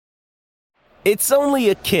It's only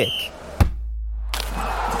a kick,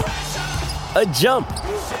 a jump,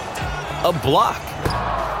 a block.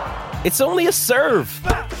 It's only a serve.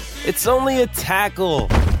 It's only a tackle,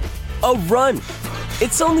 a run.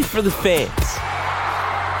 It's only for the fans.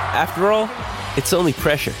 After all, it's only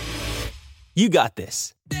pressure. You got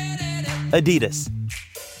this. Adidas.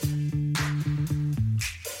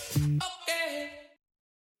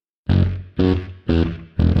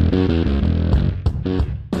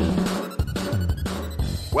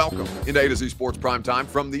 Welcome into A to Z Sports Primetime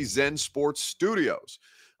from the Zen Sports Studios.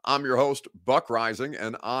 I'm your host, Buck Rising,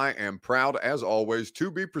 and I am proud, as always, to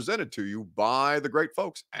be presented to you by the great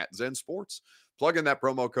folks at Zen Sports. Plug in that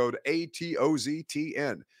promo code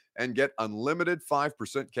ATOZTN and get unlimited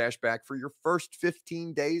 5% cash back for your first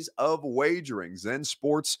 15 days of wagering. Zen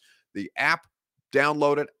Sports, the app,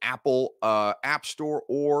 download it, Apple App Store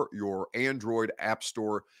or your Android App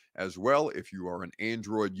Store as well. If you are an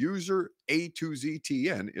Android user,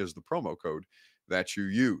 A2ZTN is the promo code that you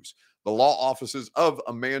use. The law offices of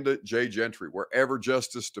Amanda J. Gentry. Wherever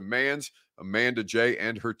justice demands, Amanda J.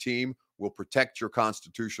 and her team will protect your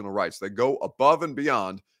constitutional rights. They go above and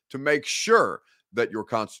beyond to make sure that your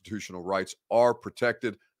constitutional rights are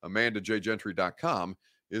protected. AmandaJGentry.com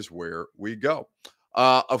is where we go.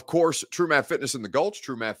 Of course, True Math Fitness in the Gulch,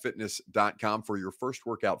 TrueMathFitness.com for your first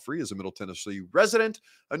workout free as a Middle Tennessee resident.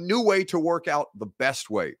 A new way to work out, the best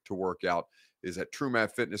way to work out is at True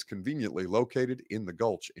Math Fitness, conveniently located in the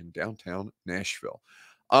Gulch in downtown Nashville.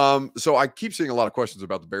 So I keep seeing a lot of questions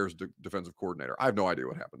about the Bears defensive coordinator. I have no idea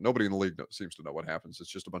what happened. Nobody in the league seems to know what happens. It's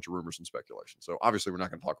just a bunch of rumors and speculation. So obviously we're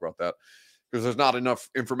not going to talk about that because there's not enough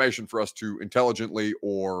information for us to intelligently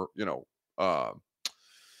or,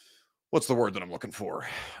 what's the word that I'm looking for?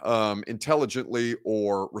 Intelligently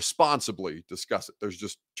or responsibly discuss it. There's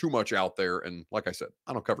just too much out there. And like I said,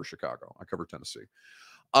 I don't cover Chicago. I cover Tennessee.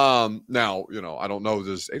 Now, I don't know,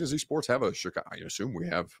 does A to Z Sports have a Chicago? I assume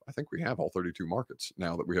I think we have all 32 markets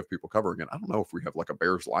now that we have people covering it. I don't know if we have like a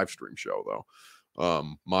Bears live stream show though.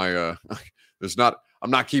 I'm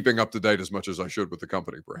not keeping up to date as much as I should with the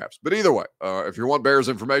company perhaps, but either way, if you want Bears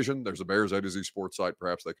information, there's a Bears A to Z Sports site.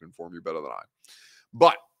 Perhaps they can inform you better than I,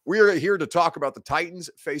 but we are here to talk about the Titans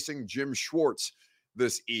facing Jim Schwartz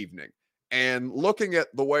this evening. And looking at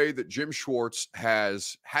the way that Jim Schwartz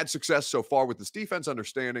has had success so far with this defense,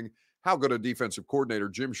 understanding how good a defensive coordinator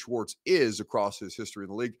Jim Schwartz is across his history in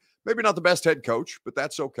the league. Maybe not the best head coach, but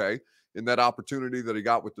that's okay. In that opportunity that he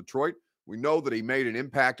got with Detroit, we know that he made an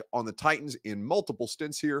impact on the Titans in multiple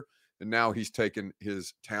stints here, and now he's taken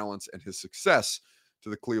his talents and his success to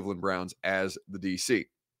the Cleveland Browns as the DC.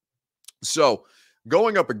 So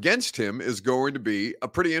going up against him is going to be a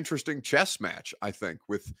pretty interesting chess match, I think,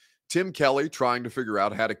 with Tim Kelly trying to figure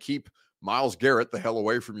out how to keep Myles Garrett the hell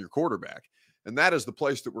away from your quarterback. And that is the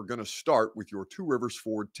place that we're going to start with your Two Rivers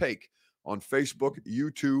Ford take on Facebook,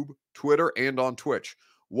 YouTube, Twitter, and on Twitch.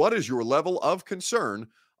 What is your level of concern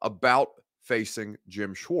about facing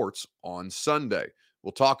Jim Schwartz on Sunday?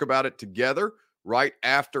 We'll talk about it together right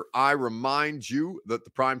after I remind you that the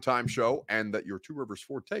Primetime Show and that your Two Rivers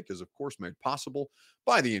Ford take is, of course, made possible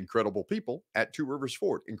by the incredible people at Two Rivers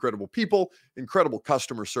Ford. Incredible people, incredible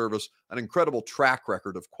customer service, an incredible track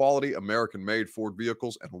record of quality American-made Ford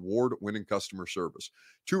vehicles, and award-winning customer service.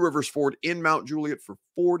 Two Rivers Ford in Mount Juliet for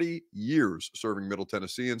 40 years, serving Middle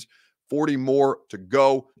Tennesseans. 40 more to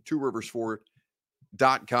go.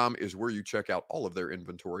 TwoRiversFord.com is where you check out all of their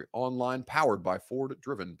inventory online, powered by Ford,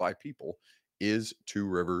 driven by people, is Two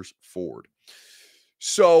Rivers Ford.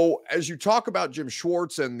 So as you talk about Jim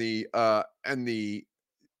Schwartz and the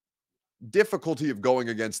difficulty of going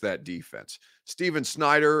against that defense, Steven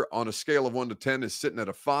Snyder on a scale of 1 to 10 is sitting at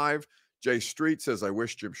a 5. Jay Street says, I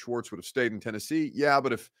wish Jim Schwartz would have stayed in Tennessee. Yeah,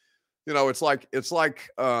 but if, it's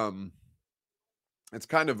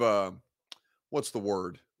kind of a, what's the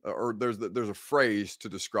word? Or there's a phrase to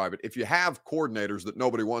describe it. If you have coordinators that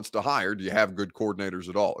nobody wants to hire, do you have good coordinators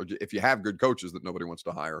at all? Or if you have good coaches that nobody wants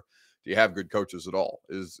to hire, do you have good coaches at all?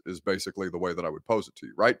 Is basically the way that I would pose it to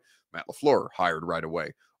you, right? Matt LaFleur hired right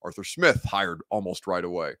away. Arthur Smith hired almost right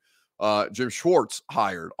away. Jim Schwartz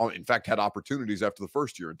hired, in fact, had opportunities after the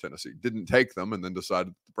first year in Tennessee, didn't take them, and then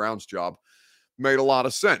decided the Browns job made a lot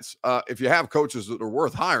of sense. If you have coaches that are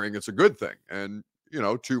worth hiring, it's a good thing. And,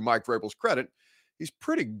 to Mike Vrabel's credit, he's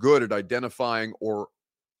pretty good at identifying or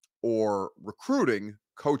recruiting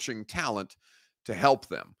coaching talent to help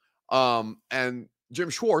them. And Jim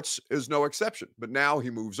Schwartz is no exception. But now he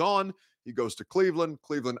moves on. He goes to Cleveland.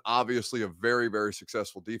 Cleveland, obviously a very, very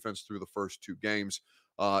successful defense through the first 2 games,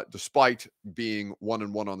 despite being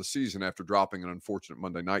 1-1 on the season after dropping an unfortunate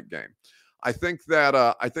Monday night game. I think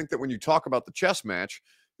that when you talk about the chess match,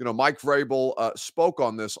 Mike Vrabel spoke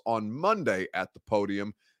on this on Monday at the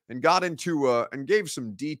podium and got into and gave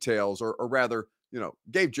some details, or rather,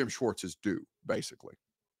 gave Jim Schwartz his due, basically.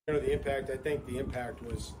 The impact, I think the impact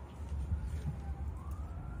was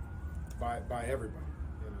by everybody.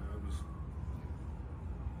 It was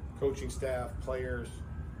coaching staff, players.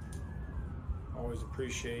 Always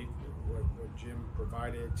appreciate what Jim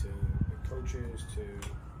provided to the coaches, to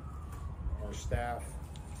our staff,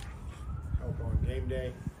 help on game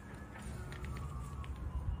day.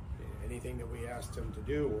 Anything that we asked him to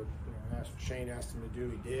do, or Shane asked him to do,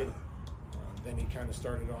 he did. Then he kind of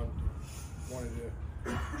wanted to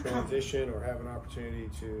transition or have an opportunity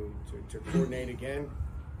to coordinate again.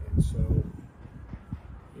 And so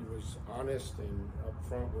he was honest and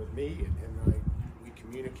upfront with me, and him and we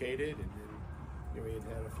communicated, and then he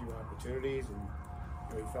had a few opportunities,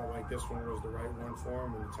 and he felt like this one was the right one for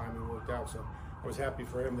him, and the timing worked out. So I was happy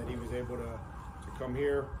for him that he was able to come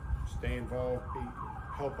here, stay involved,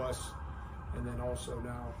 help us, and then also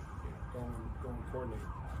now go and coordinate.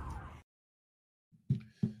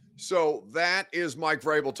 So that is Mike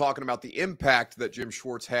Vrabel talking about the impact that Jim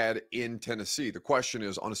Schwartz had in Tennessee. The question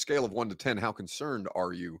is, on a scale of 1 to 10, how concerned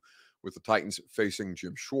are you with the Titans facing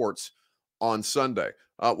Jim Schwartz on Sunday?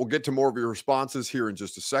 We'll get to more of your responses here in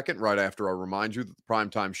just a second, right after I remind you that the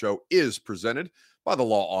Primetime Show is presented by the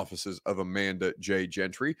law offices of Amanda J.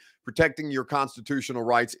 Gentry. Protecting your constitutional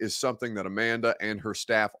rights is something that Amanda and her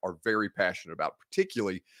staff are very passionate about,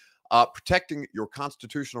 particularly protecting your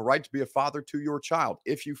constitutional right to be a father to your child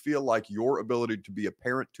if you feel like your ability to be a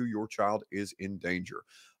parent to your child is in danger.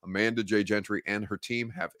 Amanda J. Gentry and her team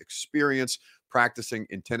have experience practicing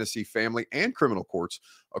in Tennessee family and criminal courts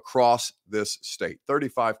across this state.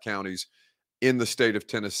 35 counties in the state of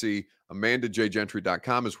Tennessee.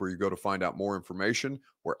 AmandaJGentry.com is where you go to find out more information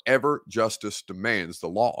wherever justice demands. The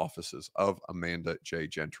law offices of Amanda J.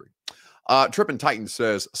 Gentry. Trippin' Titan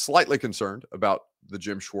says, slightly concerned about the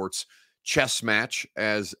Jim Schwartz chess match,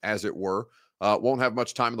 as it were. Won't have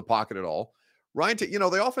much time in the pocket at all. Ryan,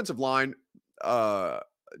 the offensive line,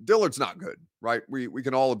 Dillard's not good, right? We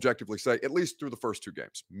can all objectively say, at least through the first 2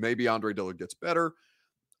 games. Maybe Andre Dillard gets better.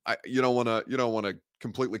 You don't want to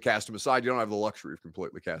completely cast him aside. You don't have the luxury of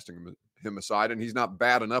completely casting him aside, and he's not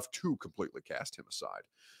bad enough to completely cast him aside.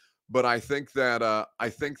 But I think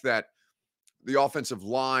that the offensive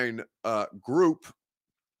line group,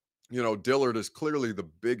 Dillard is clearly the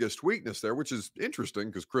biggest weakness there, which is interesting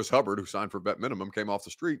because Chris Hubbard, who signed for vet minimum, came off the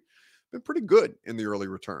street, been pretty good in the early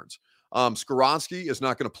returns. Skoronski is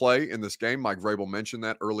not going to play in this game. Mike Vrabel mentioned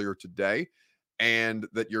that earlier today, and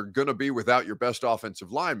that you're going to be without your best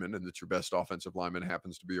offensive lineman, and that your best offensive lineman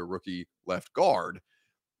happens to be a rookie left guard.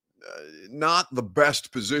 Not the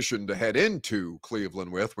best position to head into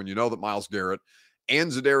Cleveland with, when you know that Myles Garrett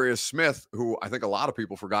and Zadarius Smith, who I think a lot of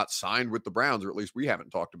people forgot signed with the Browns, or at least we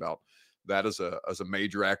haven't talked about that as a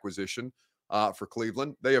major acquisition for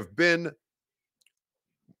Cleveland. They have been,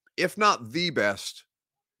 if not the best,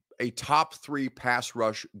 a top 3 pass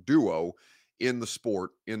rush duo in the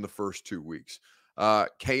sport in the first 2 weeks.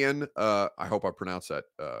 Kayan, I hope I pronounced that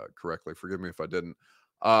correctly. Forgive me if I didn't.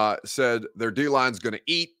 Said their D-line's going to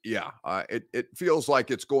eat. Yeah, it feels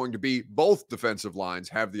like it's going to be both defensive lines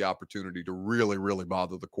have the opportunity to really, really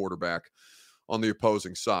bother the quarterback on the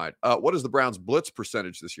opposing side. What is the Browns' blitz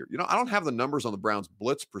percentage this year? I don't have the numbers on the Browns'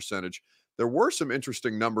 blitz percentage. There were some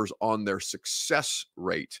interesting numbers on their success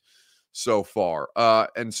rate so far,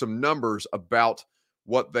 and some numbers about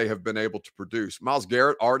what they have been able to produce. Myles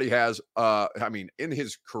Garrett already has, in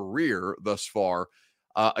his career thus far,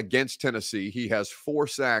 against Tennessee, he has 4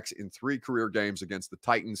 sacks in 3 career games against the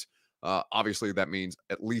Titans. Obviously, that means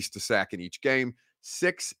at least a sack in each game.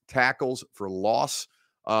 6 tackles for loss.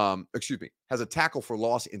 Has a tackle for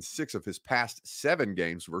loss in 6 of his past 7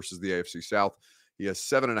 games versus the AFC South. He has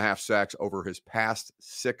 7.5 sacks over his past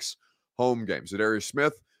 6 home games. Zadarius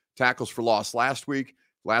Smith, tackles for loss last week.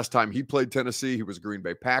 Last time he played Tennessee, he was a Green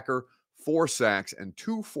Bay Packer. 4 sacks and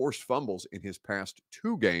 2 forced fumbles in his past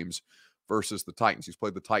 2 games versus the Titans. He's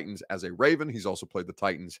played the Titans as a Raven. He's also played the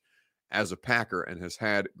Titans as a Packer and has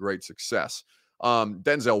had great success.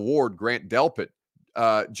 Denzel Ward, Grant Delpit,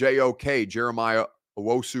 JOK, Jeremiah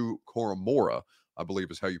Owusu-Koramoah, I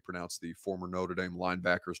believe is how you pronounce the former Notre Dame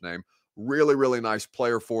linebacker's name. Really, really nice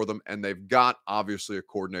player for them. And they've got, obviously, a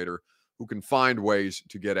coordinator who can find ways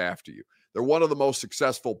to get after you. They're one of the most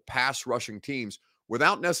successful pass rushing teams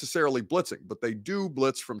without necessarily blitzing, but they do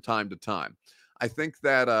blitz from time to time. I think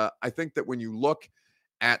that when you look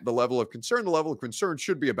at the level of concern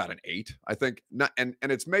should be about an 8. I think not, and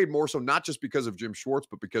it's made more so not just because of Jim Schwartz,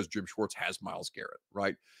 but because Jim Schwartz has Myles Garrett,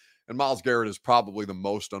 right? And Myles Garrett is probably the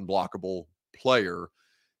most unblockable player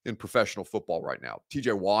in professional football right now.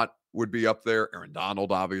 TJ Watt would be up there. Aaron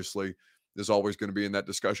Donald, obviously, is always going to be in that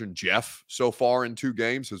discussion. Jeff, so far in 2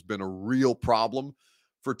 games, has been a real problem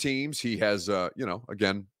for teams. He has,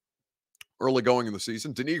 again, early going in the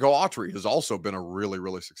season. Danico Autry has also been a really,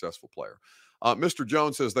 really successful player. Mr.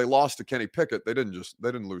 Jones says they lost to Kenny Pickett. They didn't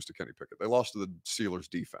lose to Kenny Pickett. They lost to the Steelers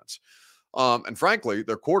defense. And frankly,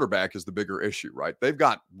 their quarterback is the bigger issue, right? They've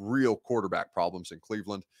got real quarterback problems in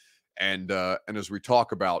Cleveland. And as we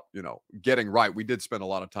talk about, getting right, we did spend a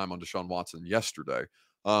lot of time on Deshaun Watson yesterday.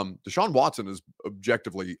 Deshaun Watson is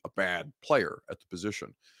objectively a bad player at the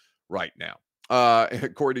position right now.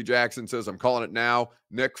 Corey D. Jackson says, I'm calling it now.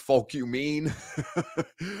 Nick Folk, you mean,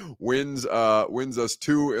 wins us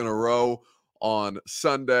 2 in a row on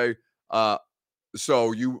Sunday.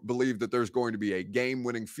 So you believe that there's going to be a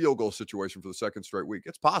game-winning field goal situation for the second straight week?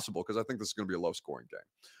 It's possible, because I think this is going to be a low-scoring game.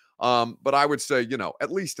 But I would say,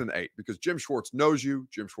 at least an 8, because Jim Schwartz knows you.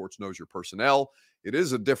 Jim Schwartz knows your personnel. It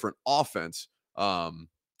is a different offense.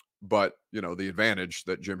 But, the advantage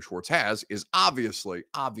that Jim Schwartz has is obviously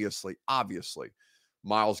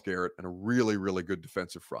Myles Garrett and a really, really good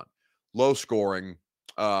defensive front. Low scoring,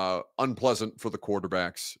 unpleasant for the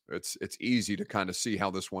quarterbacks. It's easy to kind of see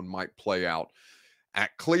how this one might play out.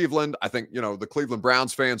 At Cleveland, I think, the Cleveland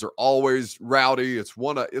Browns fans are always rowdy. It's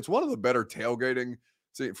one of the better tailgating.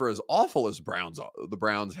 See, for as awful as the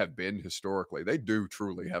Browns have been historically, they do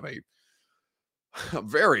truly have a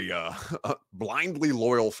very blindly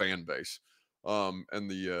loyal fan base. And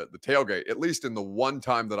the tailgate, at least in the one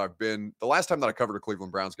time that I've been, the last time that I covered a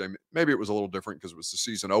Cleveland Browns game, maybe it was a little different because it was the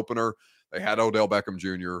season opener. They had Odell Beckham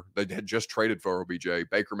Jr. They had just traded for OBJ.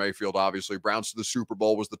 Baker Mayfield, obviously. Browns to the Super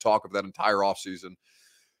Bowl was the talk of that entire offseason.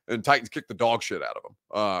 And Titans kicked the dog shit out of them.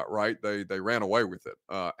 Right? They ran away with it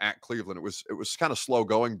at Cleveland. It was kind of slow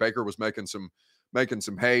going. Baker was making some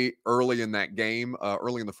hay early in that game,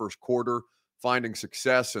 early in the first quarter, finding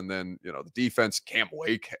success. And then, the defense, Cam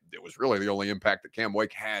Wake, it was really the only impact that Cam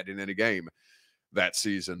Wake had in any game that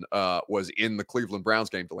season was in the Cleveland Browns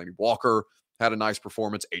game. Delaney Walker had a nice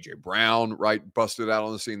performance. A.J. Brown, right, busted out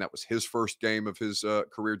on the scene. That was his first game of his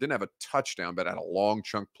career. Didn't have a touchdown, but had a long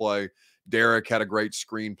chunk play. Derek had a great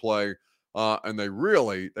screen play. And they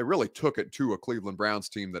really took it to a Cleveland Browns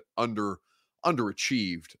team that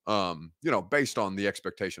underachieved, based on the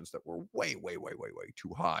expectations that were way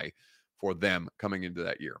too high for them coming into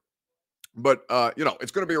that year. But,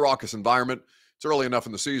 it's going to be a raucous environment. It's early enough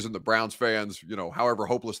in the season. The Browns fans, however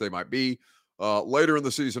hopeless they might be, later in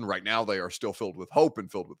the season, right now, they are still filled with hope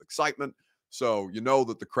and filled with excitement. So,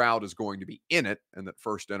 that the crowd is going to be in it, and that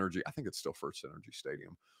First Energy, I think it's still First Energy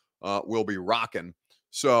Stadium, will be rocking.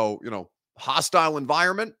 So, hostile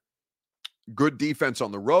environment, good defense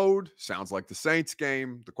on the road. Sounds like the Saints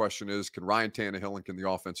game. The question is, can Ryan Tannehill and can the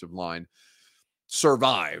offensive line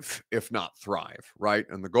survive, if not thrive, right?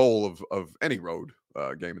 And the goal of any road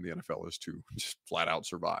game in the NFL is to just flat out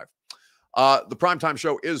survive. The Primetime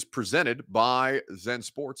Show is presented by Zen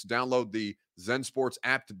Sports. Download the Zen Sports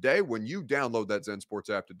app today. When you download that Zen Sports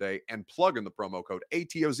app today and plug in the promo code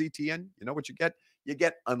ATOZTN, you know what you get? You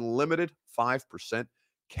get unlimited 5%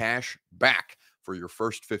 cash back for your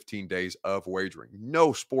first 15 days of wagering.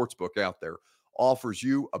 No sportsbook out there offers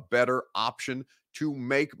you a better option to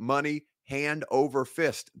make money hand over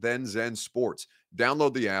fist than Zen Sports.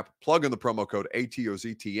 Download the app, plug in the promo code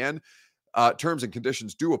ATOZTN. Terms and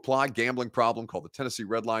conditions do apply. Gambling problem? Call the Tennessee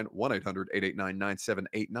Red Line,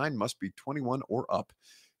 1-800-889-9789. Must be 21 or up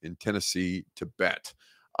in Tennessee to bet.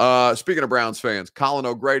 Speaking of Browns fans, Colin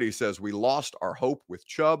O'Grady says, we lost our hope with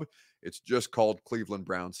Chubb. It's just called Cleveland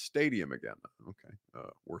Browns Stadium again. Okay.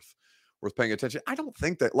 Worth paying attention. I don't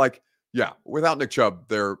think that, without Nick Chubb,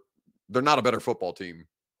 they're not a better football team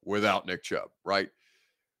without Nick Chubb, right?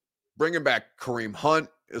 Bringing back Kareem Hunt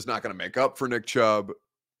is not going to make up for Nick Chubb.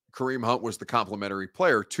 Kareem Hunt was the complementary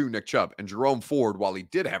player to Nick Chubb. And Jerome Ford, while he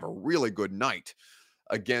did have a really good night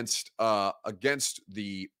against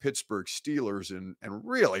the Pittsburgh Steelers and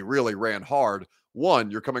really ran hard. One,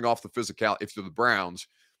 you're coming off the physical. If you're the Browns,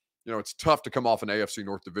 it's tough to come off an AFC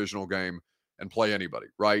North divisional game and play anybody,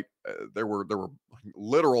 right? There were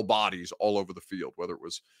literal bodies all over the field, whether it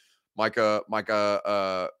was Micah,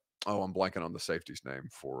 I'm blanking on the safety's name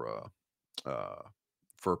for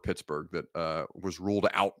Pittsburgh that was ruled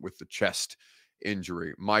out with the chest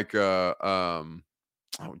injury. Micah,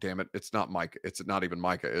 oh damn it, it's not Micah. It's not even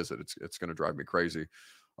Micah, is it? It's going to drive me crazy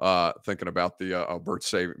thinking about the Bert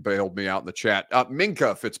bailed me out in the chat.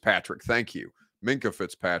 Minkah Fitzpatrick, thank you, Minkah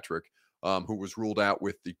Fitzpatrick, who was ruled out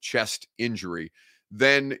with the chest injury.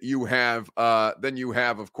 Then you have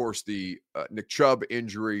of course the Nick Chubb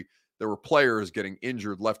injury. There were players getting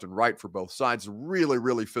injured left and right for both sides. Really,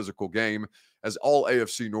 really physical game, as all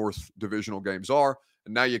AFC North divisional games are.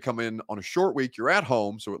 And now you come in on a short week. You're at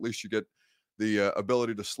home, so at least you get the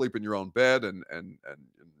ability to sleep in your own bed and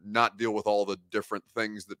not deal with all the different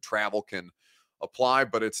things that travel can apply.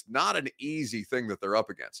 But it's not an easy thing that they're up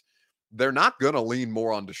against. They're not going to lean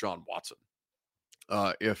more on Deshaun Watson.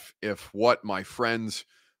 If what my friends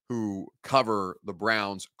who cover the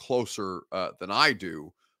Browns closer than I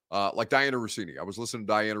do, like Diana Rossini. I was listening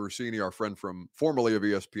to Diana Rossini, our friend from formerly of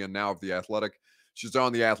ESPN, now of The Athletic. She's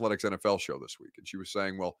on the Athletics NFL show this week, and she was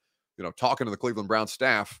saying, well, talking to the Cleveland Browns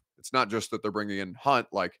staff, it's not just that they're bringing in Hunt.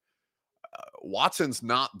 Like, Watson's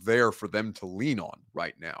not there for them to lean on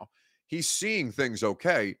right now. He's seeing things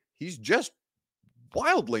okay. He's just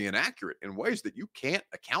wildly inaccurate in ways that you can't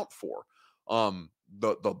account for.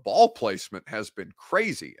 The ball placement has been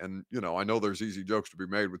crazy. And, I know there's easy jokes to be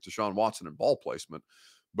made with Deshaun Watson and ball placement,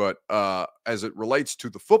 but as it relates to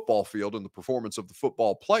the football field and the performance of the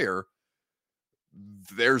football player,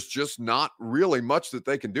 there's just not really much that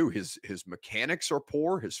they can do. His mechanics are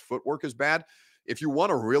poor. His footwork is bad. If you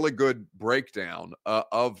want a really good breakdown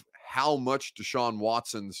of how much Deshaun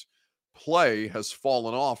Watson's play has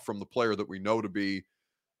fallen off from the player that we know to be,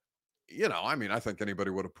 I think anybody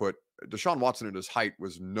would have put Deshaun Watson at his height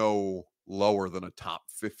was no lower than a top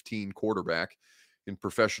 15 quarterback in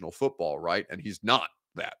professional football, right? And he's not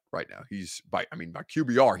that right now. He's by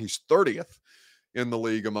QBR, he's 30th in the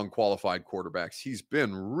league among qualified quarterbacks. He's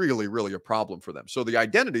been really, really a problem for them. So the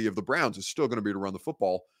identity of the Browns is still going to be to run the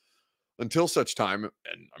football until such time.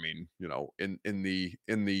 And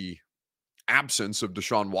in the absence of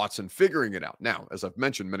Deshaun Watson figuring it out. Now, as I've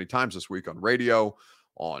mentioned many times this week on radio,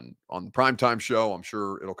 on the primetime show, I'm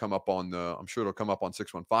sure it'll come up on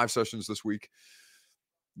 615 sessions this week.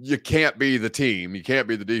 You can't be the team, you can't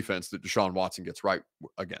be the defense that Deshaun Watson gets right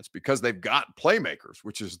against, because they've got playmakers,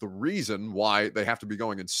 which is the reason why they have to be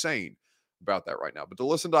going insane about that right now. But to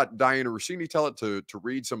listen to Diana Rossini tell it, to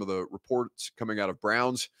read some of the reports coming out of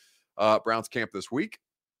Browns camp this week,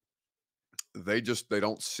 they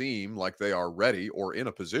don't seem like they are ready or in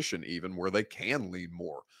a position even where they can lean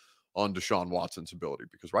more on Deshaun Watson's ability,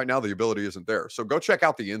 because right now the ability isn't there. So go check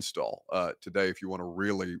out the install today if you want to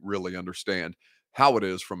really, really understand how it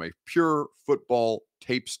is from a pure football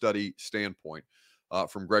tape study standpoint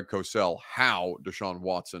from Greg Cosell, how Deshaun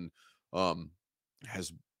Watson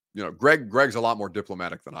has, Greg's a lot more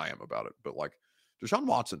diplomatic than I am about it, but like Deshaun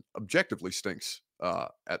Watson objectively stinks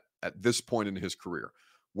at this point in his career.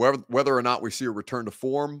 Whether or not we see a return to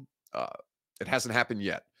form, it hasn't happened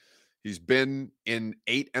yet. He's been in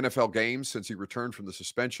 8 NFL games since he returned from the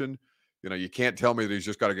suspension. You can't tell me that he's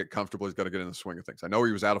just got to get comfortable. He's got to get in the swing of things. I know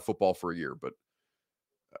he was out of football for a year, but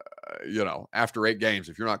after 8 games,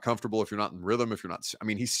 if you're not comfortable, if you're not in rhythm, if you're not,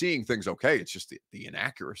 he's seeing things okay. It's just the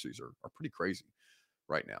inaccuracies are pretty crazy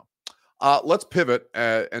right now. Let's pivot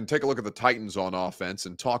and take a look at the Titans on offense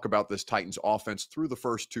and talk about this Titans offense through the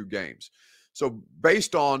first 2 games. So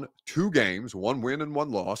based on 2 games, 1 win and 1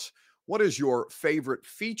 loss, what is your favorite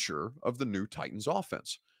feature of the new Titans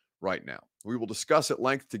offense right now? We will discuss at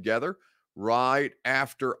length together right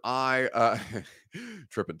after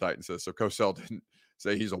Trippin' Titan says, so Cosell didn't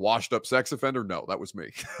say he's a washed up sex offender? No, that was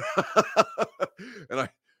me. And it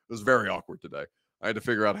was very awkward today. I had to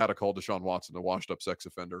figure out how to call Deshaun Watson a washed up sex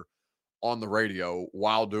offender on the radio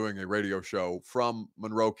while doing a radio show from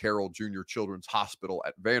Monroe Carroll Jr. Children's Hospital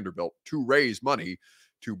at Vanderbilt to raise money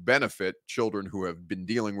to benefit children who have been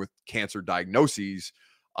dealing with cancer diagnoses,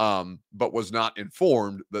 but was not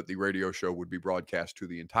informed that the radio show would be broadcast to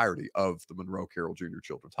the entirety of the Monroe Carroll Jr.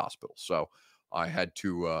 Children's Hospital. So I had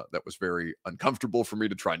to, that was very uncomfortable for me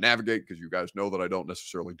to try and navigate, because you guys know that I don't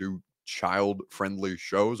necessarily do child-friendly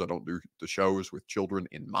shows. I don't do the shows with children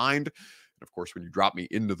in mind. And of course, when you drop me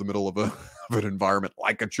into the middle of an environment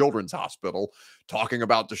like a children's hospital, talking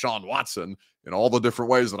about Deshaun Watson in all the different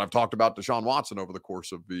ways that I've talked about Deshaun Watson over the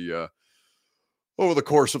course of the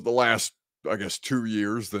last, I guess, 2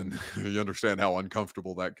 years, then you understand how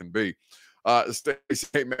uncomfortable that can be.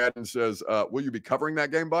 Stacey Madden says, will you be covering that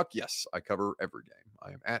game, Buck? Yes, I cover every game.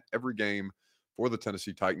 I am at every game for the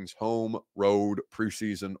Tennessee Titans, home, road,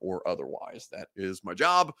 preseason, or otherwise. That is my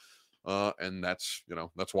job. And that's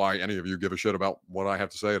why any of you give a shit about what I have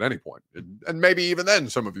to say at any point. And maybe even then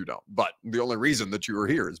some of you don't. But the only reason that you are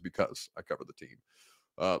here is because I cover the team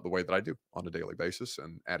the way that I do on a daily basis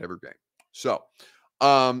and at every game. So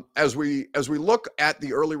as we look at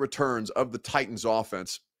the early returns of the Titans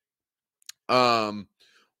offense,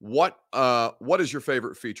 what is your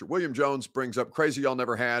favorite feature? William Jones brings up, crazy y'all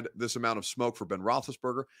never had this amount of smoke for Ben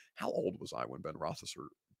Roethlisberger. How old was I when Ben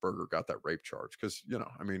Berger got that rape charge. Because, you know,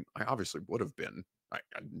 I mean, I obviously would have been. I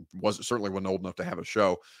certainly wasn't old enough to have a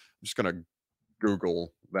show. I'm just going to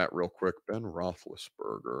Google that real quick. Ben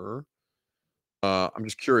Roethlisberger. I'm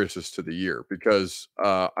just curious as to the year because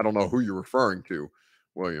I don't know who you're referring to,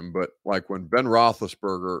 William, but like when Ben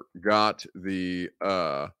Roethlisberger got the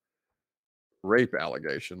rape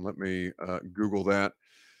allegation, let me Google that.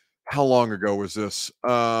 How long ago was this?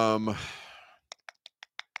 It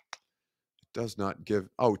does not give.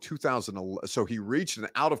 Oh, 2011. So he reached an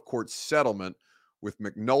out-of-court settlement with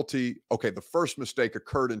McNulty. Okay, the first mistake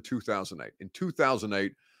occurred in 2008. In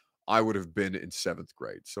 2008, I would have been in 7th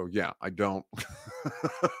grade. So yeah, I don't.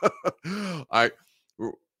 I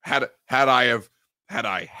had I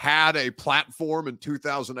had a platform in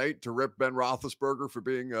 2008 to rip Ben Roethlisberger for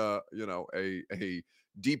being a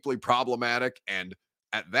deeply problematic and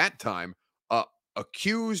at that time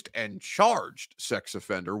accused and charged sex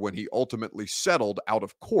offender when he ultimately settled out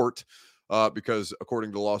of court because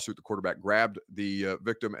according to the lawsuit, the quarterback grabbed the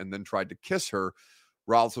victim and then tried to kiss her.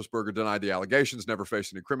 Roethlisberger denied the allegations, never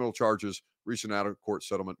faced any criminal charges, reached an out-of-court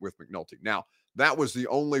settlement with McNulty. Now, that was the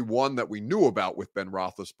only one that we knew about with Ben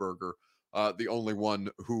Roethlisberger, the only one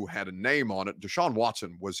who had a name on it. Deshaun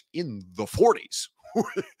Watson was in the 40s,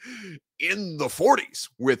 in the 40s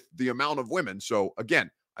with the amount of women. So, again,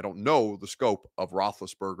 I don't know the scope of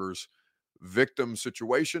Roethlisberger's victim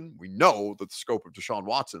situation. We know that the scope of Deshaun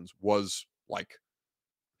Watson's was, like,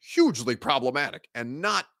 hugely problematic and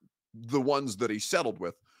not the ones that he settled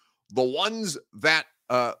with, the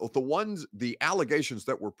allegations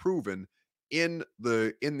that were proven in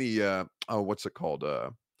the what's it called?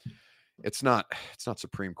 It's not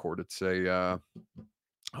Supreme Court. It's a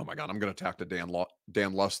oh my God, I'm going to talk to Dan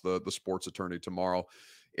Luss, the sports attorney tomorrow.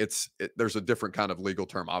 There's a different kind of legal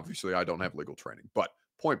term. Obviously, I don't have legal training, but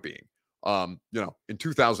point being, in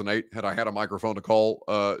 2008, had I had a microphone to call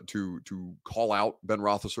to call out Ben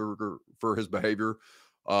Roethlisberger for his behavior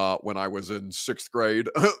when I was in 6th grade,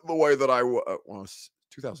 the way that I was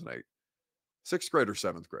 2008, 6th grade or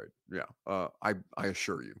 7th grade. Yeah. I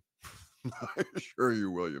assure you, I assure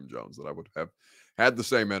you, William Jones, that I would have had the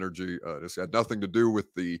same energy. This had nothing to do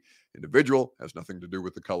with the individual, has nothing to do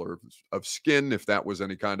with the color of skin, if that was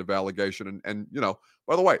any kind of allegation. And,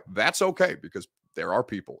 by the way, that's okay because there are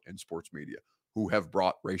people in sports media who have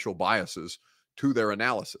brought racial biases to their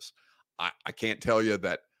analysis. I can't tell you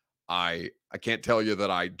that I can't tell you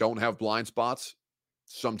that I don't have blind spots.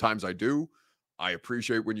 Sometimes I do. I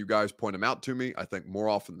appreciate when you guys point them out to me. I think more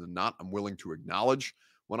often than not, I'm willing to acknowledge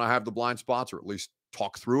when I have the blind spots or at least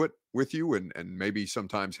talk through it with you and maybe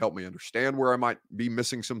sometimes help me understand where I might be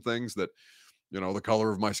missing some things that, the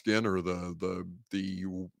color of my skin or the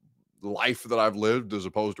life that I've lived as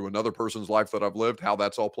opposed to another person's life that I've lived, how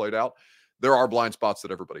that's all played out. There are blind spots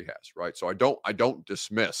that everybody has, right? So I don't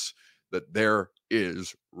dismiss that there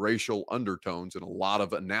is racial undertones in a lot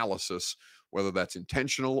of analysis, whether that's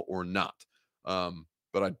intentional or not.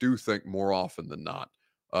 But I do think more often than not,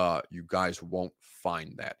 you guys won't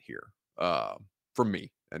find that here. From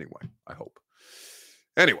me, anyway, I hope.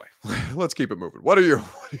 Anyway, let's keep it moving. What are you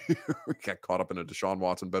got caught up in a Deshaun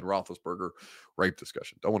Watson, Ben Roethlisberger rape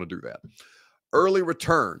discussion? Don't want to do that. Early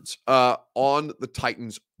returns on the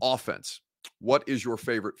Titans offense. What is your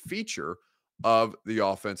favorite feature of the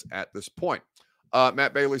offense at this point?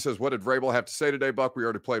 Matt Bailey says, what did Vrabel have to say today, Buck? We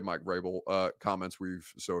already played Mike Vrabel comments.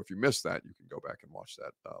 So if you missed that, you can go back and watch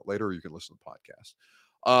that later, or you can listen to the podcast.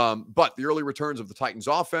 But the early returns of the Titans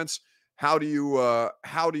offense, what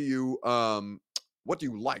do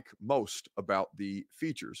you like most about the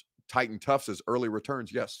features? Titan Tough says early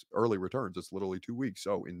returns. Yes, early returns. It's literally 2 weeks.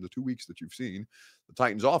 So in the 2 weeks that you've seen the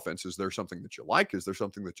Titans offense, is there something that you like? Is there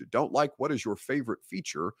something that you don't like? What is your favorite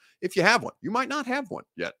feature? If you have one, you might not have one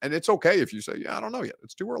yet. And it's okay if you say, yeah, I don't know yet.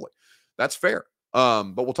 It's too early. That's fair.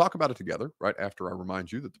 But we'll talk about it together right after I remind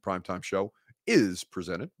you that the Primetime Show is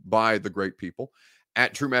presented by the great people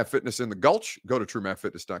at True Math Fitness in the Gulch. Go to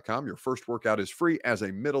truemathfitness.com. Your first workout is free. As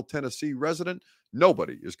a Middle Tennessee resident,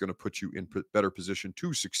 nobody is going to put you in better position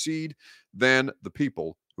to succeed than the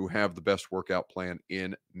people who have the best workout plan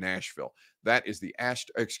in Nashville. That is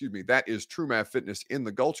that is True Math Fitness in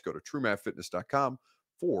the Gulch. Go to truemathfitness.com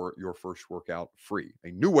for your first workout free.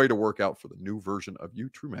 A new way to work out for the new version of you,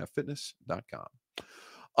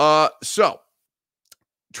 truemathfitness.com. So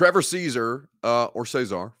Trevor Caesar, or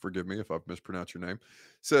Cesar, forgive me if I've mispronounced your name,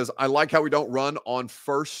 says, I like how we don't run on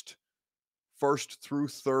first through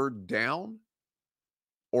third down.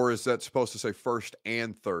 Or is that supposed to say first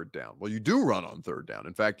and third down? Well, you do run on third down.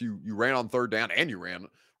 In fact, you ran on third down and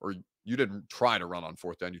you didn't try to run on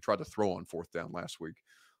fourth down. You tried to throw on fourth down last week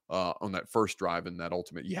on that first drive in that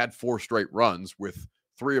ultimate. You had 4 straight runs with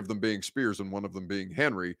three of them being Spears and one of them being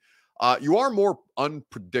Henry, you are more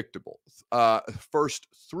unpredictable first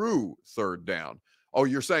through third down. Oh,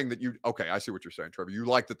 you're saying that okay, I see what you're saying, Trevor. You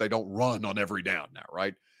like that they don't run on every down now,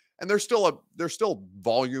 right? And there's still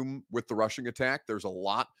volume with the rushing attack. There's a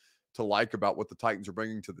lot to like about what the Titans are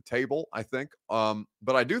bringing to the table, I think.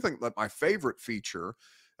 But I do think that my favorite feature,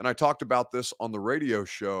 and I talked about this on the radio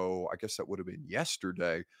show, I guess that would have been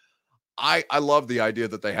yesterday. I love the idea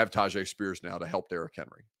that they have Tajay Spears now to help Derrick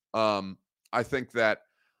Henry. I think that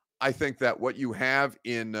what you have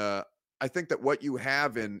in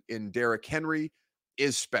Derrick Henry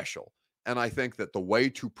is special. And I think that the way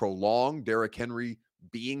to prolong Derrick Henry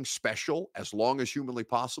being special as long as humanly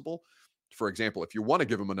possible, for example, if you want to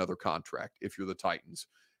give him another contract, if you're the Titans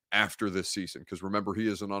after this season, because remember, he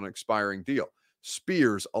is an unexpiring deal.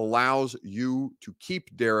 Spears allows you to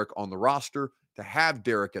keep Derrick on the roster, to have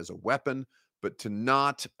Derrick as a weapon, but to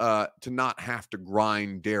not have to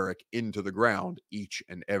grind Derrick into the ground each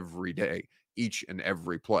and every day, each and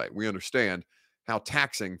every play. We understand how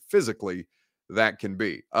taxing physically that can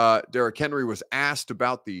be. Derrick Henry was asked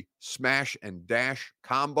about the smash and dash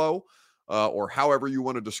combo, or however you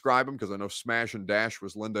want to describe him, because I know smash and dash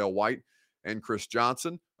was Lindale White and Chris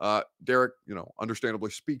Johnson. Derrick,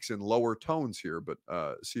 understandably speaks in lower tones here, but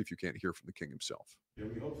see if you can't hear from the king himself. Yeah,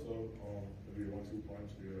 we hope so. It'll be a 1-2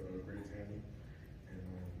 punch, be a great tandem, and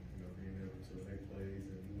being able to make plays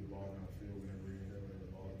and move the ball down the field whenever the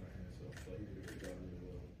ball in their hands. So he did a good job as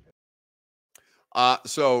well.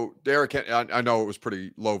 So Derrick, I know it was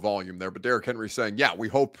pretty low volume there, but Derrick Henry saying, yeah, we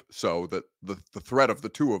hope so, that the threat of the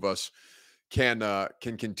two of us can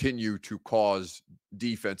continue to cause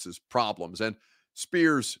defenses problems. And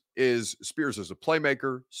Spears is a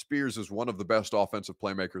playmaker. Spears is one of the best offensive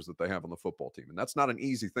playmakers that they have on the football team. And that's not an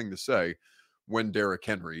easy thing to say when Derrick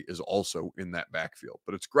Henry is also in that backfield.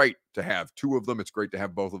 But it's great to have two of them. It's great to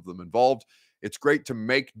have both of them involved. It's great to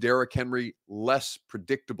make Derrick Henry less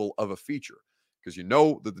predictable of a feature, because you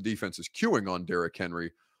know that the defense is queuing on Derrick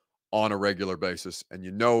Henry on a regular basis. And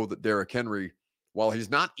you know that Derrick Henry, while he's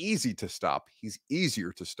not easy to stop, he's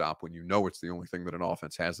easier to stop when you know it's the only thing that an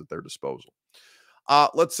offense has at their disposal.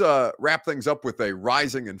 Let's wrap things up with a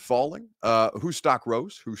rising and falling. Whose stock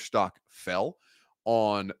rose, whose stock fell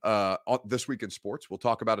on This Week in Sports. We'll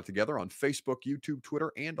talk about it together on Facebook, YouTube,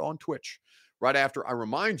 Twitter, and on Twitch. Right after I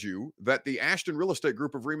remind you that the Ashton Real Estate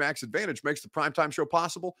Group of RE/MAX Advantage makes the Primetime Show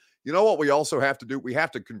possible. You know what we also have to do? We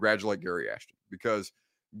have to congratulate Gary Ashton, because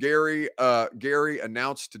Gary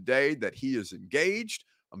announced today that he is engaged.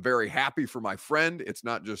 I'm very happy for my friend. It's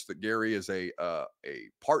not just that Gary is a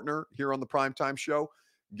partner here on the Primetime Show.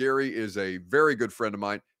 Gary is a very good friend of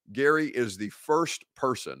mine. Gary is the first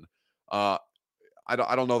person. I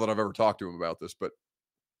don't know that I've ever talked to him about this, but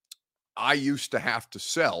I used to have to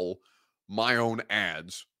sell my own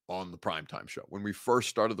ads on the Primetime Show. When we first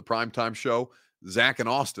started the Primetime Show, Zach and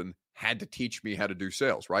Austin had to teach me how to do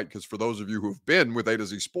sales, right? Because for those of you who've been with A to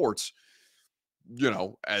Z Sports,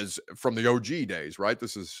 as from the OG days, right?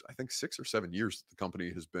 This is, I think, 6 or 7 years that the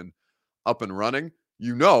company has been up and running.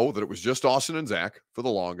 You know that it was just Austin and Zach for the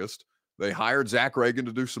longest. They hired Zach Reagan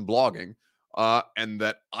to do some blogging, and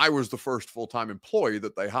that I was the first full-time employee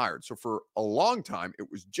that they hired. So for a long time, it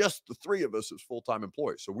was just the three of us as full-time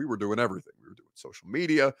employees. So we were doing everything. We were doing social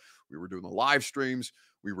media. We were doing the live streams.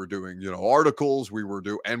 We were doing, articles. We were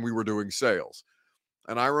doing sales.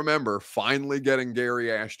 And I remember finally getting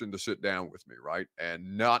Gary Ashton to sit down with me, right?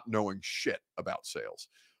 And not knowing shit about sales.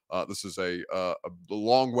 This is a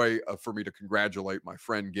long way for me to congratulate my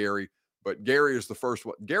friend Gary. But Gary is the first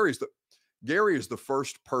one. Gary is the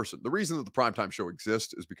first person. The reason that the Primetime Show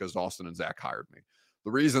exists is because Austin and Zach hired me.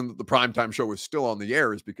 The reason that the Primetime Show is still on the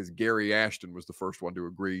air is because Gary Ashton was the first one to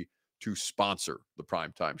agree to sponsor the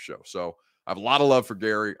Primetime Show. So I have a lot of love for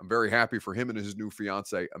Gary. I'm very happy for him and his new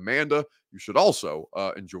fiance, Amanda. You should also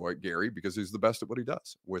enjoy Gary, because he's the best at what he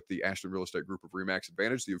does with the Ashton Real Estate Group of RE/MAX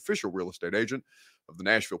Advantage. The official real estate agent of the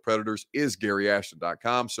Nashville Predators is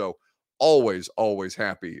GaryAshton.com. So always, always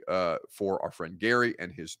happy for our friend Gary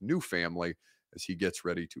and his new family as he gets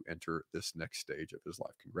ready to enter this next stage of his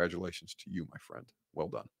life. Congratulations to you, my friend. Well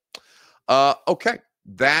done. Okay.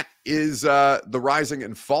 That is the rising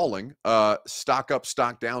and falling stock up,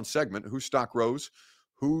 stock down segment. Whose stock rose,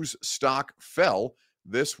 whose stock fell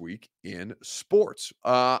this week in sports.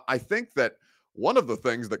 I think that one of the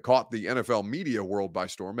things that caught the NFL media world by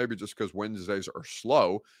storm, maybe just because Wednesdays are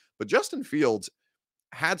slow, but Justin Fields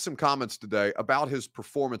had some comments today about his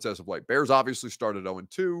performance as of late. Bears obviously started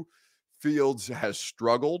 0-2. Fields has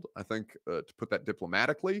struggled, I think, to put that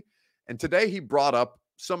diplomatically. And today he brought up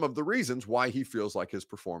some of the reasons why he feels like his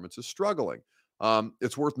performance is struggling.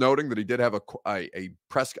 It's worth noting that he did have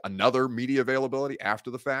another media availability after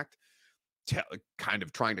the fact, kind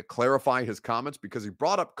of trying to clarify his comments because he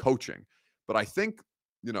brought up coaching. But I think,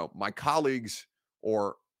 my colleagues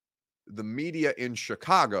or the media in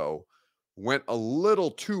Chicago went a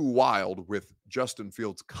little too wild with Justin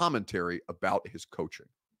Fields' commentary about his coaching.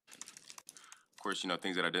 Of course,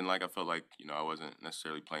 things that I didn't like, I felt like, I wasn't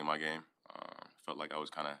necessarily playing my game. Felt like I was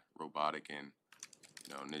kind of robotic and,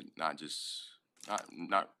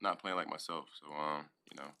 not playing like myself. So,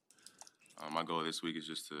 my goal this week is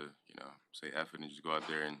just to, say F it and just go out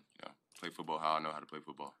there and, play football how I know how to play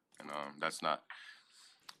football. And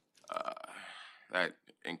that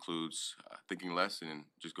includes thinking less and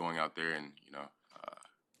just going out there and,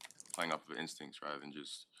 playing off of instincts rather than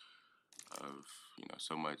just of,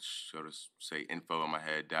 so much, so to say, info in my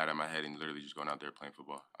head, data in my head, and literally just going out there playing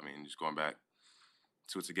football. I mean, just going back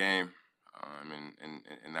to it's a game,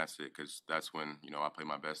 and that's it, because that's when, I play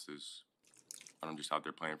my best is when I'm just out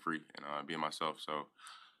there playing free and being myself. So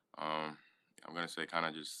I'm going to say kind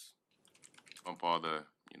of just bump all the,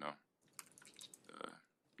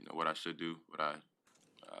 what I should do, what I,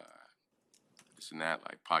 this and that,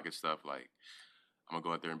 like pocket stuff, like I'm going to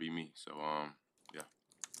go out there and be me. So, yeah.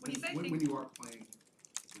 When you are playing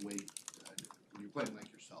the way, when you're playing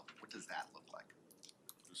like yourself, what does that look like?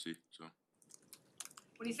 We'll see. So,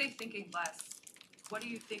 when you say thinking less, what do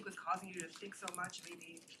you think was causing you to think so much,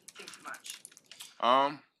 maybe think too much?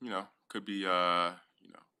 Could be,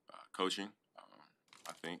 coaching,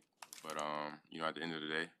 I think. But, at the end of the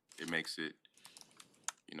day, it makes it,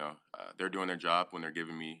 they're doing their job when they're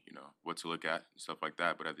giving me, what to look at and stuff like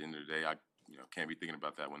that. But at the end of the day, I, can't be thinking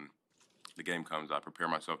about that when the game comes. I prepare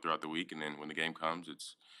myself throughout the week, and then when the game comes,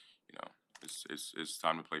 it's, it's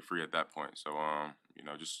time to play free at that point. So,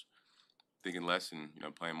 just thinking less and,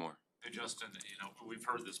 playing more. Hey, Justin, we've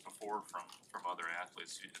heard this before from other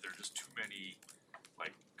athletes. There are just too many,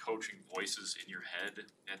 like, coaching voices in your head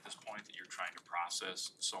at this point that you're trying to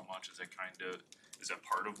process so much. Is that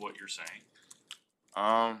part of what you're saying?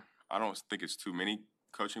 I don't think it's too many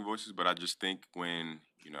coaching voices, but I just think when,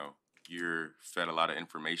 you're fed a lot of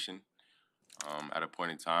information at a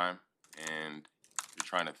point in time and you're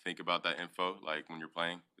trying to think about that info, like when you're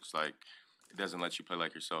playing, it's like it doesn't let you play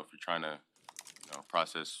like yourself. You're trying to,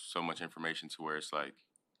 process so much information to where it's like,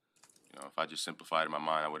 if I just simplified in my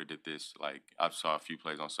mind, I would have did this. Like I saw a few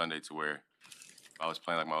plays on Sunday to where if I was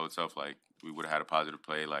playing like my old self, like we would have had a positive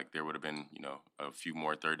play. Like there would have been, a few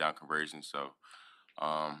more third down conversions. So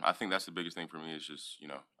I think that's the biggest thing for me is just,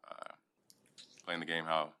 playing the game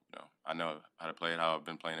how, I know how to play it, how I've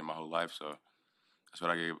been playing it my whole life. So that's what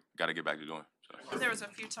I got to get back to doing. So. There was a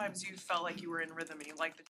few times you felt like you were in rhythm and you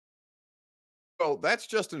liked the. Well, that's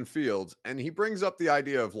Justin Fields, and he brings up the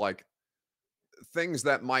idea of like things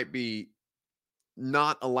that might be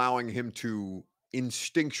not allowing him to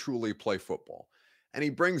instinctually play football. And he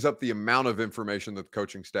brings up the amount of information that the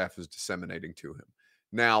coaching staff is disseminating to him.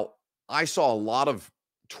 Now, I saw a lot of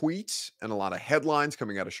tweets and a lot of headlines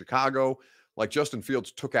coming out of Chicago, like Justin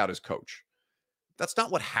Fields took out his coach. That's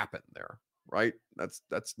not what happened there, right? That's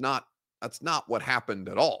not what happened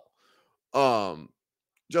at all.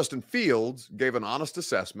 Justin Fields gave an honest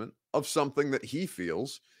assessment of something that he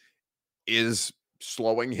feels is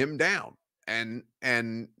slowing him down and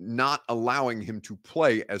not allowing him to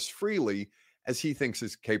play as freely as he thinks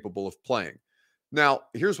is capable of playing. Now,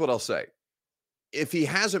 here's what I'll say. If he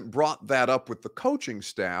hasn't brought that up with the coaching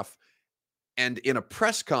staff and in a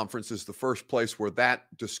press conference is the first place where that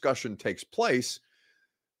discussion takes place,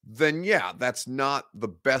 then yeah, that's not the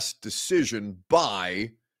best decision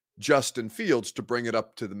by Justin Fields to bring it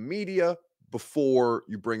up to the media before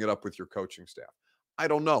you bring it up with your coaching staff. I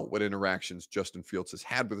don't know what interactions Justin Fields has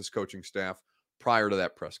had with his coaching staff prior to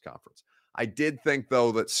that press conference. I did think,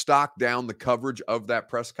 though, that stock down the coverage of that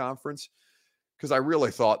press conference because I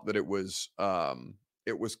really thought that it was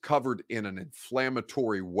covered in an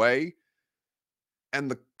inflammatory way, and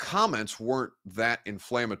the comments weren't that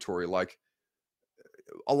inflammatory. Like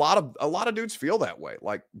a lot of dudes feel that way.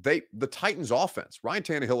 Like the Titans offense, Ryan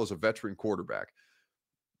Tannehill is a veteran quarterback.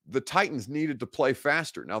 The Titans needed to play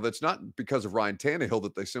faster. Now, that's not because of Ryan Tannehill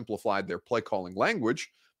that they simplified their play calling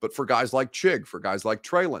language, but for guys like Chig, for guys like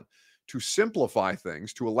Traylon, to simplify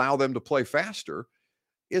things, to allow them to play faster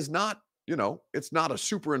is not, it's not a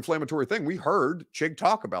super inflammatory thing. We heard Chig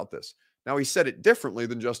talk about this. Now, he said it differently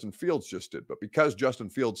than Justin Fields just did, but because Justin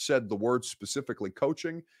Fields said the word specifically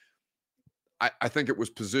coaching, I think it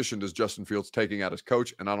was positioned as Justin Fields taking out his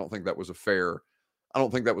coach, and I don't think that was a fair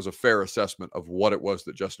assessment of what it was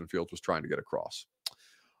that Justin Fields was trying to get across.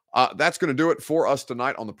 That's going to do it for us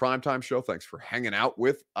tonight on the Primetime Show. Thanks for hanging out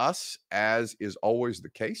with us, as is always the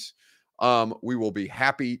case. We will be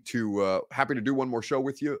happy to do one more show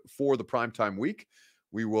with you for the Primetime week.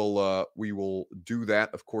 We will do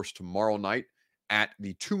that, of course, tomorrow night at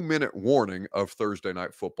the 2-minute warning of Thursday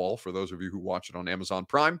Night Football. For those of you who watch it on Amazon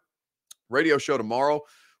Prime, radio show tomorrow.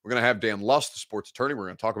 We're going to have Dan Lust, the sports attorney. We're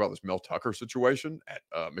going to talk about this Mel Tucker situation at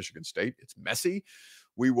Michigan State. It's messy.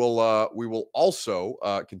 We will also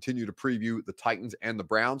continue to preview the Titans and the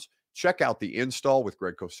Browns. Check out the install with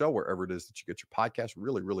Greg Cosell wherever it is that you get your podcast.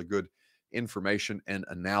 Really, really good information and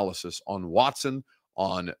analysis on Watson,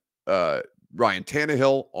 on Ryan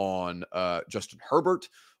Tannehill, on Justin Herbert,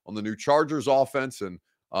 on the new Chargers offense, and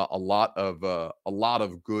a lot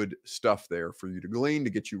of good stuff there for you to glean to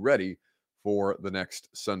get you ready for the next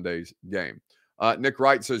Sunday's game. Nick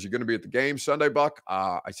Wright says, you're going to be at the game Sunday, Buck.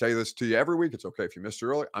 I say this to you every week. It's okay if you missed it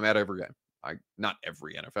early. I'm at every game. Not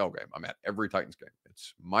every NFL game. I'm at every Titans game.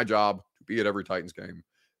 It's my job to be at every Titans game.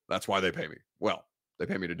 That's why they pay me. Well, they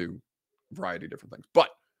pay me to do a variety of different things. But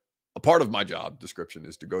a part of my job description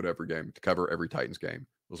is to go to every game, to cover every Titans game.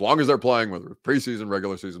 As long as they're playing, whether it's preseason,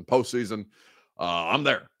 regular season, postseason, I'm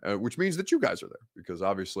there, which means that you guys are there because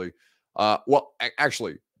obviously,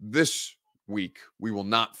 actually, this week we will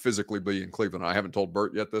not physically be in Cleveland. I haven't told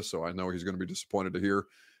Bert yet this, so I know he's going to be disappointed to hear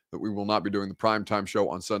that we will not be doing the primetime show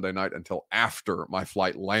on Sunday night until after my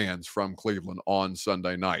flight lands from Cleveland on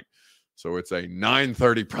Sunday night. So it's a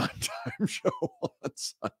 9:30 primetime show on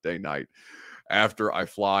Sunday night after I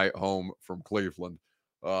fly home from Cleveland,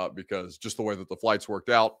 because just the way that the flights worked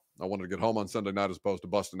out, I wanted to get home on Sunday night as opposed to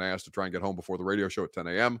busting ass to try and get home before the radio show at 10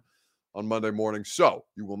 a.m. on Monday morning. So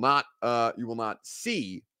you will not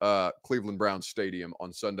see Cleveland Browns Stadium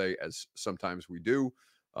on Sunday, as sometimes we do,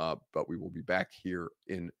 but we will be back here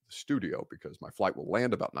in the studio because my flight will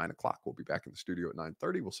land about 9 o'clock. We'll be back in the studio at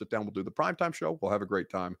 9:30. We'll sit down. We'll do the primetime show. We'll have a great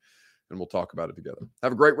time, and we'll talk about it together.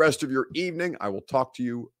 Have a great rest of your evening. I will talk to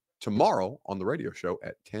you tomorrow on the radio show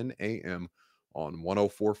at 10 a.m. on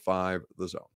 104.5 The Zone.